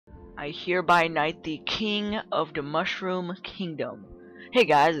I hereby knight the King of the Mushroom Kingdom. Hey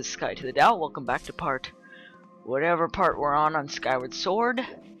guys, it's Sky to the Doubt. Welcome back to whatever part we're on Skyward Sword.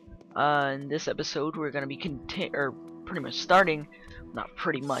 In this episode, we're gonna be pretty much starting. Not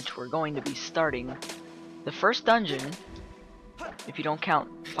pretty much. We're going to be starting the first dungeon. If you don't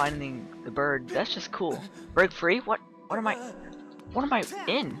count finding the bird, that's just cool. Break free? What am I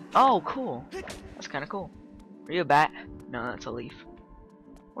in? Oh, cool. That's kind of cool. Are you a bat? No, that's a leaf.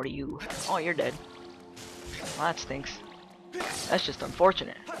 What are you? Oh, you're dead. Well, that stinks. That's just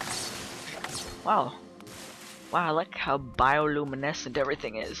unfortunate. Wow. Wow, I like how bioluminescent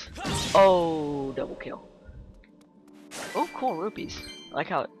everything is. Oh, double kill. Oh, cool, rupees. I like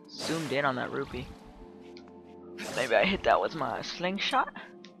how it zoomed in on that rupee. Maybe I hit that with my slingshot?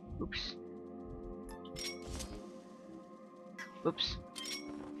 Oops. Oops.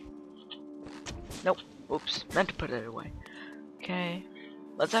 Nope. Oops. Meant to put it away. Okay.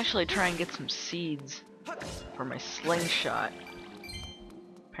 Let's actually try and get some seeds for my slingshot.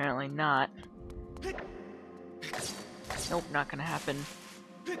 Apparently not. Nope, not gonna happen.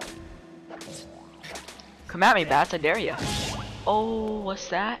 Come at me, bats, I dare ya. Oh, what's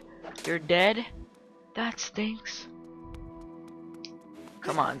that? You're dead? That stinks.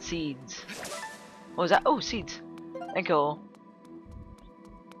 Come on, seeds. What was that? Oh, seeds. Thank you.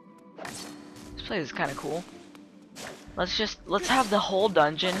 This place is kinda cool. Let's have the whole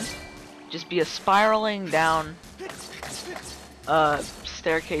dungeon just be a spiraling down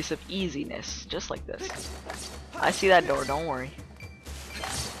staircase of easiness, just like this. I see that door, don't worry.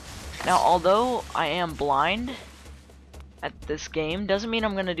 Now, although I am blind at this game, doesn't mean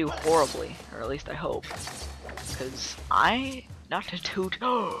I'm gonna do horribly, or at least I hope. Because not to toot,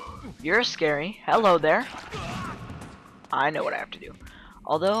 you're scary. Hello there. I know what I have to do.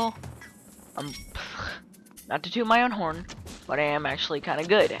 Although, not to toot my own horn, but I am actually kind of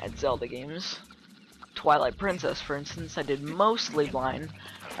good at Zelda games. Twilight Princess, for instance, I did mostly blind.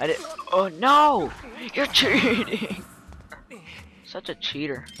 Oh no! You're cheating! Such a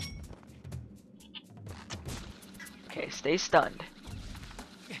cheater. Okay, stay stunned.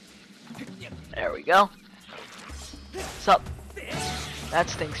 There we go. What's up? That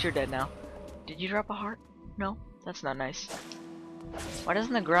stinks, you're dead now. Did you drop a heart? No? That's not nice. Why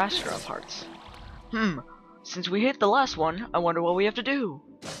doesn't the grass drop hearts? Since we hit the last one, I wonder what we have to do.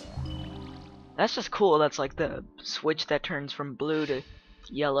 That's just cool. That's like the switch that turns from blue to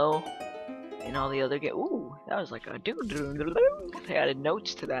yellow and all the other ooh, that was like a they added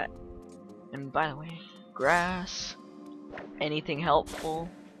notes to that. And by the way, grass. Anything helpful?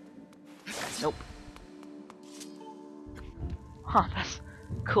 Nope. Huh, that's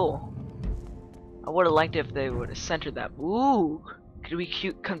cool. I would have liked if they would have centered that. Ooh, could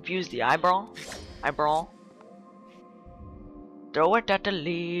we confuse the eyeball? Throw it at the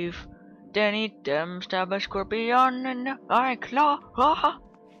leaf. Then eat them, stab a scorpion in the eye claw.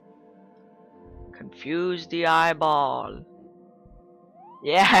 Confuse the eyeball.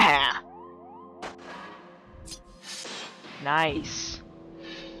 Yeah. Nice.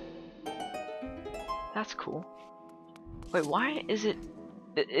 That's cool. Wait, why is it?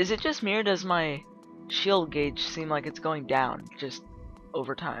 Is it just me, or does my shield gauge seem like it's going down just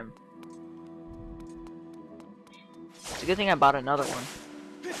over time? It's a good thing I bought another one.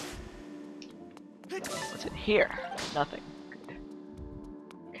 What's in here? Nothing. Good.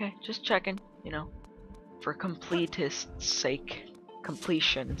 Okay, just checking, you know, for completist's sake.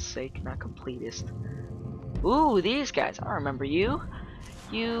 Completion's sake, not completist. Ooh, these guys. I remember you.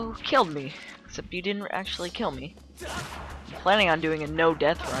 You killed me. Except you didn't actually kill me. I'm planning on doing a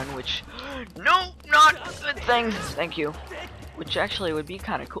no-death run, which... No, not a good thing. Thank you. Which actually would be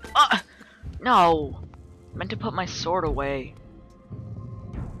kind of cool. No! I meant to put my sword away.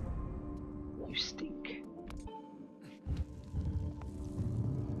 You stink.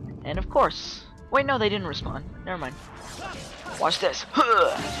 And of course... Wait, no, they didn't respawn. Never mind. Watch this.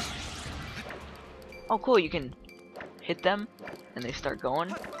 Oh, cool, you can hit them, and they start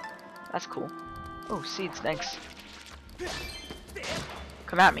going. That's cool. Oh, seeds, thanks.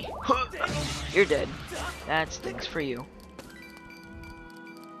 Come at me. You're dead. That stinks for you.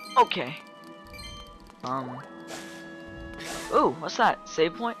 Okay. Ooh, what's that?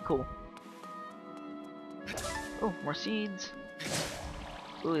 Save point? Cool. Oh, more seeds.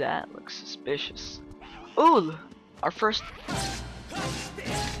 Ooh, that looks suspicious. Ooh, our first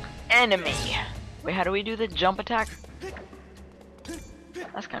enemy. Wait, how do we do the jump attack?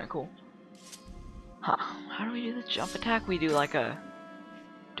 That's kind of cool. Huh, how do we do the jump attack? We do like a...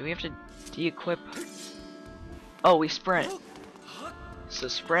 Do we have to de-equip? Oh, we sprint. So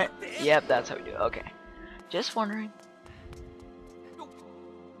sprint? Yep, that's how we do it. Okay. Just wondering.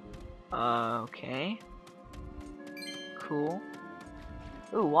 Okay. Cool.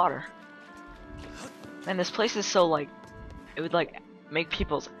 Ooh, water. Man, this place is so like, it would like make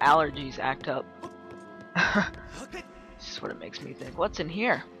people's allergies act up. This is what it makes me think. What's in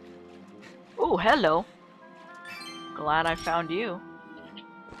here? Ooh, hello. Glad I found you.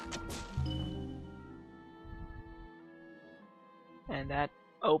 And that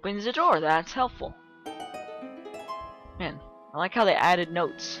opens the door. That's helpful. Man, I like how they added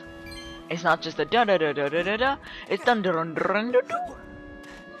notes. It's not just a da da da da da da da. It's dun dun dun dun dun.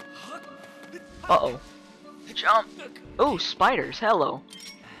 Uh-oh. Jump. Ooh, spiders. Hello.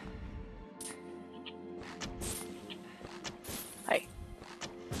 Hey.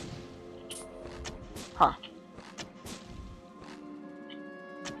 Huh.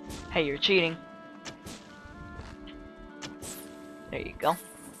 Hey, you're cheating. There you go.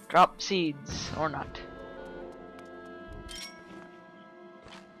 Drop seeds, or not.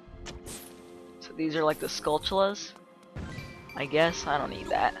 So these are like the sculptulas? I guess. I don't need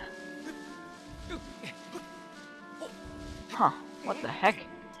that. Huh. What the heck?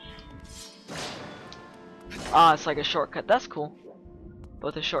 Ah, it's like a shortcut. That's cool.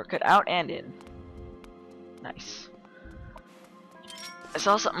 Both a shortcut out and in. Nice. I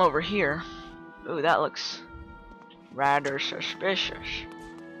saw something over here. Ooh, that looks rather suspicious.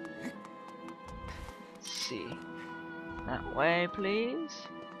 Let's see. That way, please.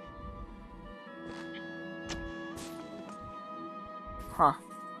 Huh.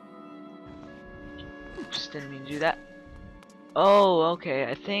 Oops, didn't mean to do that. Oh, okay,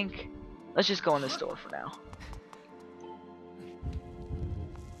 I think... Let's just go in this door for now.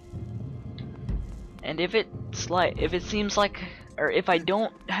 And if it's like... If it seems like... Or if I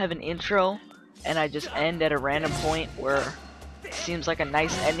don't have an intro, and I just end at a random point where it seems like a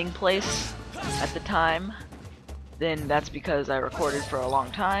nice ending place at the time, then that's because I recorded for a long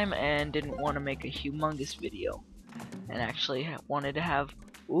time and didn't want to make a humongous video. And actually wanted to have...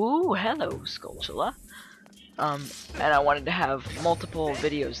 Ooh, hello, Sculptula. And I wanted to have multiple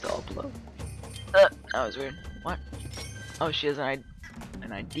videos to upload. That was weird. What? Oh, she has an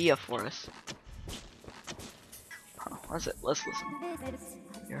idea for us. Huh, what's it? Let's listen.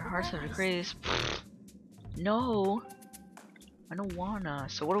 Your heart's have a craze. No, I don't wanna.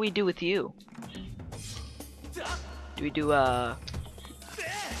 So what do we do with you? Do we do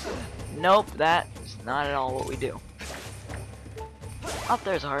Nope, that is not at all what we do. Oh,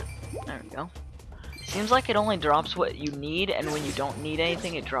 there's a heart. There we go. Seems like it only drops what you need, and when you don't need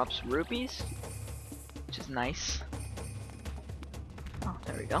anything, it drops rupees, which is nice. Oh,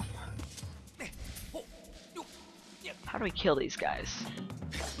 there we go. How do we kill these guys?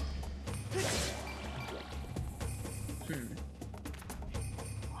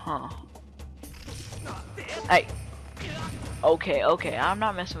 Huh. Hey. Okay, okay, I'm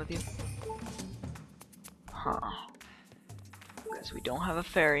not messing with you. Huh. Because we don't have a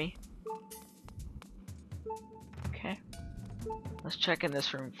fairy. Okay. Let's check in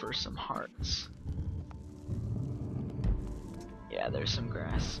this room for some hearts. Yeah, there's some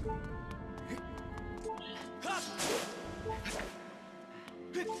grass.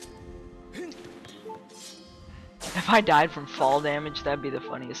 If I died from fall damage, that'd be the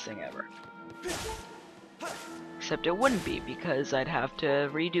funniest thing ever. Except it wouldn't be, because I'd have to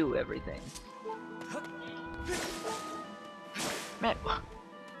redo everything. Man,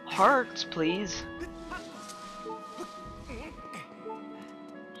 hearts, please.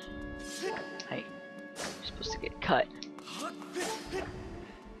 Hey, you're supposed to get cut.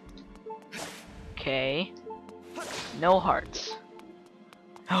 Okay. No hearts.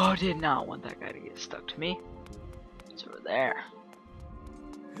 Oh, I did not want that guy to get stuck to me. It's over there.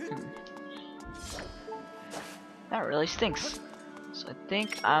 That really stinks. So I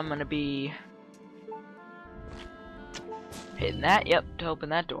think I'm gonna be hitting that, yep, to open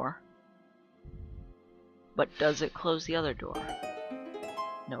that door. But does it close the other door?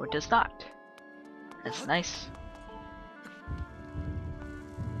 No, it does not. That's nice.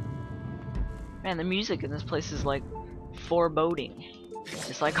 Man, the music in this place is like foreboding.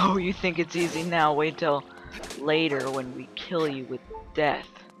 It's like, oh, you think it's easy now, wait till later when we kill you with death.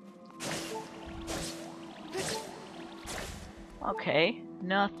 Okay,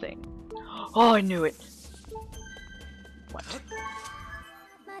 nothing. Oh, I knew it. What?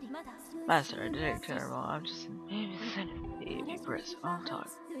 Master, I detect terrible. I'm just if you press on talk.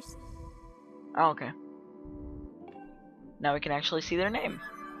 Oh, okay. Now we can actually see their name.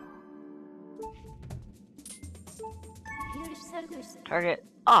 Target.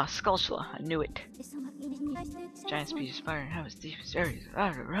 Ah, Skulltula. I knew it. Giant species spider and habits deepest areas.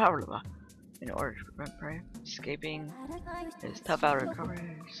 In order to prevent prey escaping, it is tough out of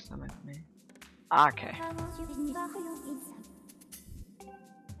recovery. Stomach me. Okay.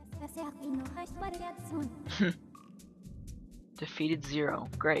 Defeated 0.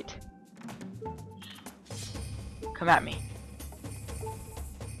 Great. Come at me.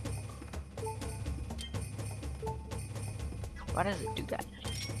 Why does it do that?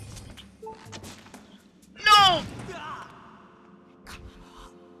 No!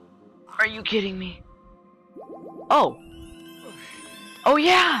 Are you kidding me? Oh! Oh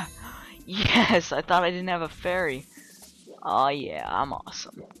yeah! Yes, I thought I didn't have a fairy. Oh yeah, I'm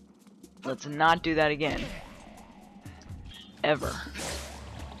awesome. Let's not do that again. Ever.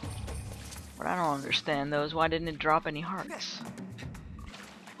 What I don't understand though is why didn't it drop any hearts?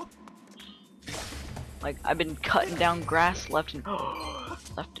 Like, I've been cutting down grass left and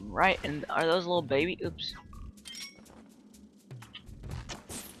right, and are those little baby? Oops.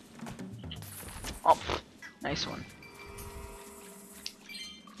 Oh, nice one.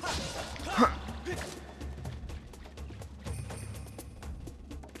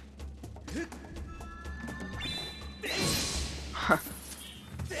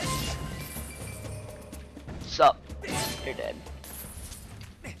 Sup? You're dead.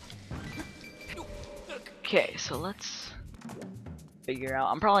 Okay, so let's figure out.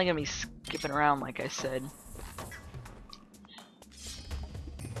 I'm probably gonna be skipping around like I said.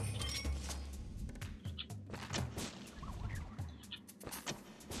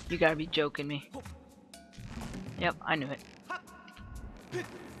 You gotta be joking me. Yep, I knew it.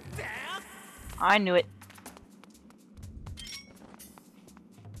 I knew it.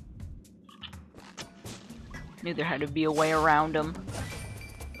 Knew there had to be a way around them.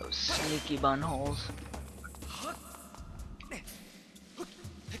 Those sneaky bunholes.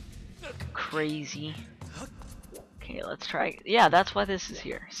 Crazy. Okay, let's try. Yeah, that's why this is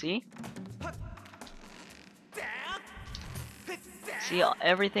here. See? See,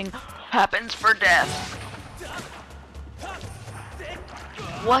 everything happens for death.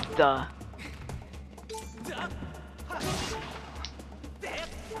 What the?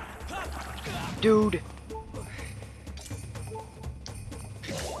 Dude.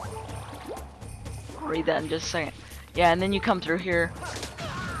 Read that in just a second. Yeah, and then you come through here.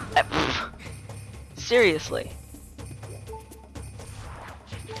 Seriously.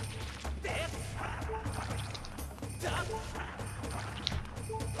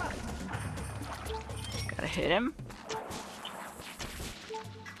 Gotta hit him.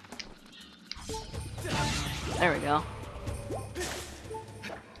 There we go.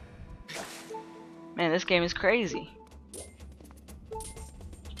 Man, this game is crazy.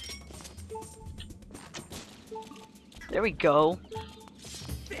 There we go.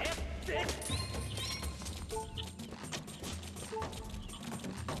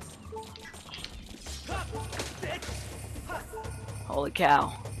 Holy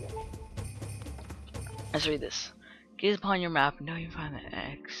cow. Let's read this. Gaze upon your map until you find the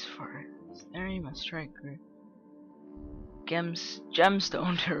X for it. There you must strike a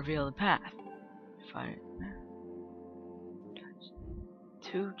gemstone to reveal the path. Find it.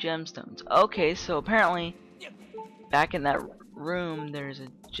 2 gemstones. Okay, so apparently back in that room there's a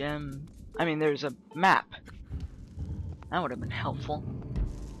there's a map. That would have been helpful.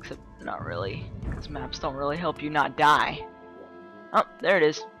 Except not really, because maps don't really help you not die. Oh, there it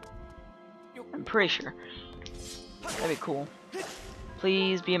is. I'm pretty sure. That'd be cool.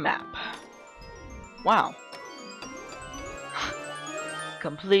 Please be a map. Wow.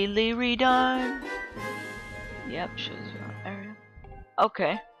 Completely redone. Yep, shows your area.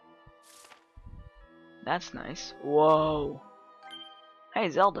 Okay. That's nice. Whoa. Hey,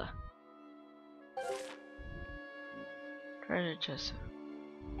 Zelda. Treasure chest.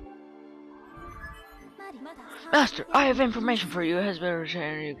 Master, I have information for you. It has been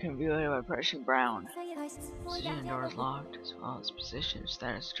returned. You can view it by pressing brown. Position door is locked, as well as position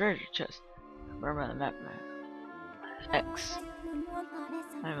status treasure chest. Remember the map. X.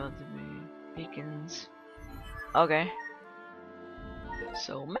 I'm about to be beacons. Okay.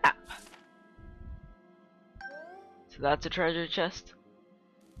 So map. So that's a treasure chest.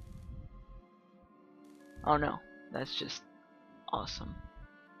 Oh no, that's just awesome.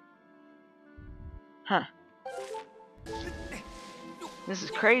 Huh. This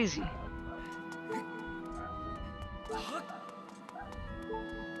is crazy.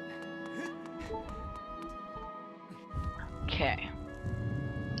 Okay.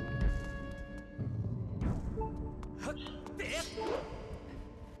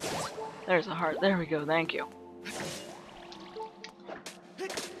 There's a heart. There we go. Thank you.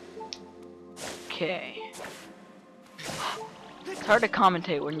 Okay. It's hard to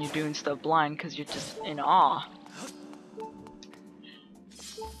commentate when you're doing stuff blind because you're just in awe.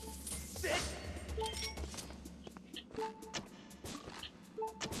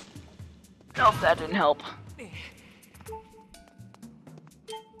 Nope, that didn't help.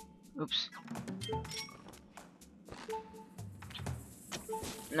 Oops.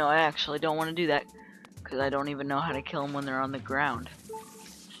 No, I actually don't want to do that because I don't even know how to kill them when they're on the ground.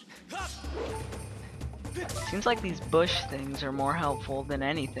 Seems like these bush things are more helpful than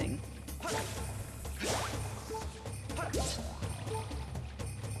anything.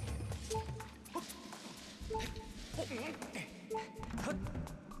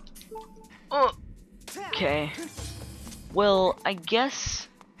 Oh, okay. Well, I guess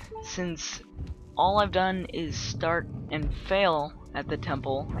since all I've done is start and fail at the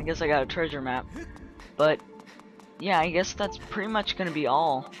temple, I guess I got a treasure map. But yeah, I guess that's pretty much gonna be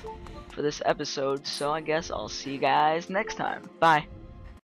all for this episode, so I guess I'll see you guys next time. Bye.